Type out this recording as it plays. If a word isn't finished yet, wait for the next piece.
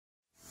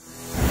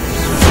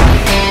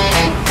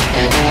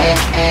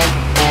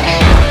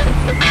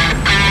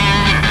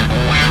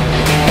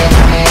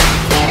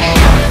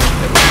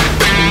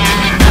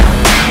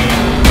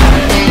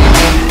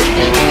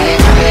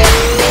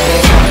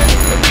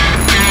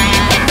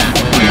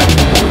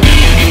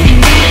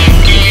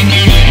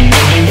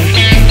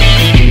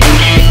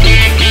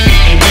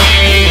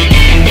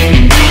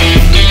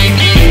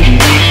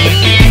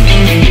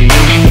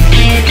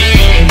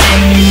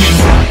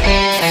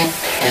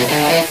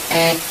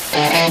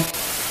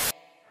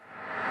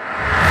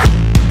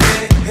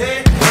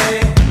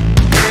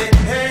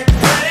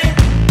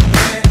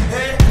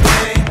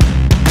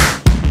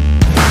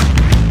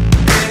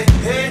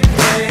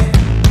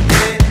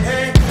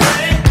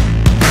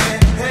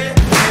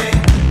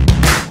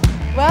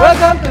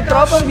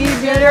Tropang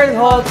Billiard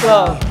Hall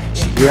Club.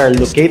 We are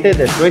located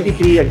at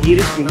 23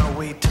 Aguirre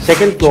Street,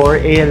 second floor,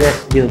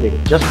 ALS building,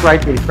 just right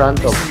in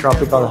front of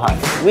Tropical High.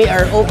 We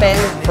are open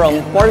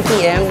from 4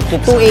 p.m. to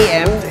 2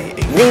 a.m.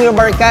 Bring your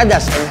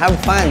barcadas and have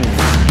fun.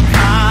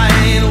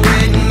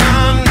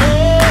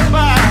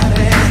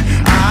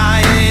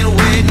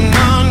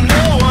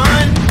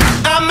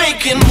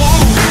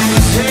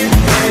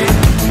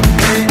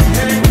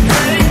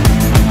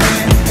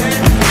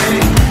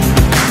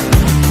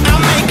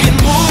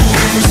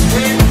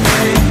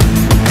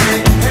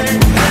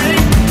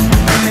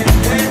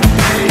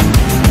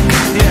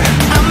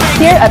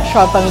 Here at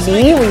Tropang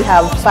B, we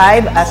have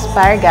 5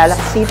 Aspire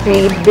Galaxy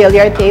 3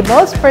 billiard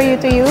tables for you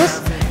to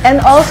use,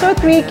 and also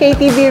 3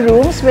 KTV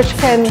rooms which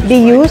can be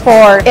used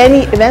for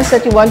any events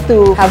that you want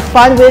to have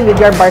fun with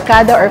your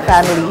barkada or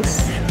families.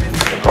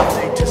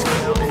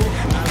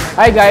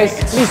 Hi guys,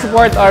 please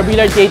support our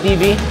Billiard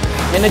KTV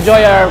and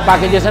enjoy our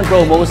packages and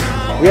promos.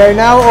 We are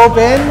now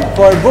open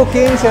for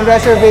bookings and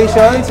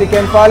reservations. You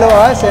can follow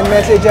us and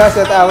message us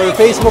at our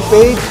Facebook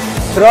page,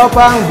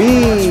 Tropang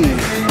B.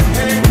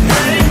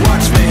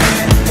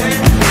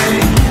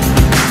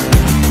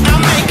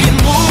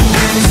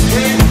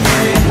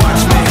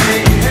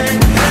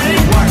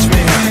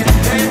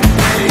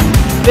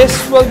 This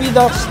will be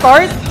the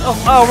start of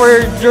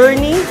our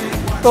journey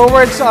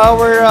towards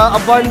our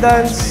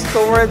abundance,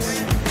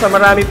 towards sa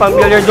marami pang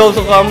billiard goals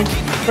to come.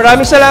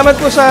 Maraming salamat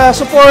po sa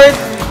support,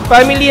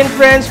 family and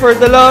friends, for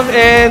the love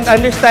and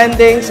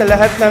understanding sa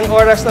lahat ng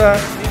oras na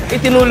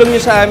itinulong nyo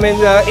sa amin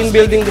in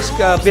building this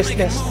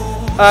business.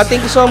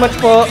 Thank you so much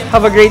po.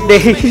 Have a great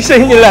day sa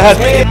inyo lahat.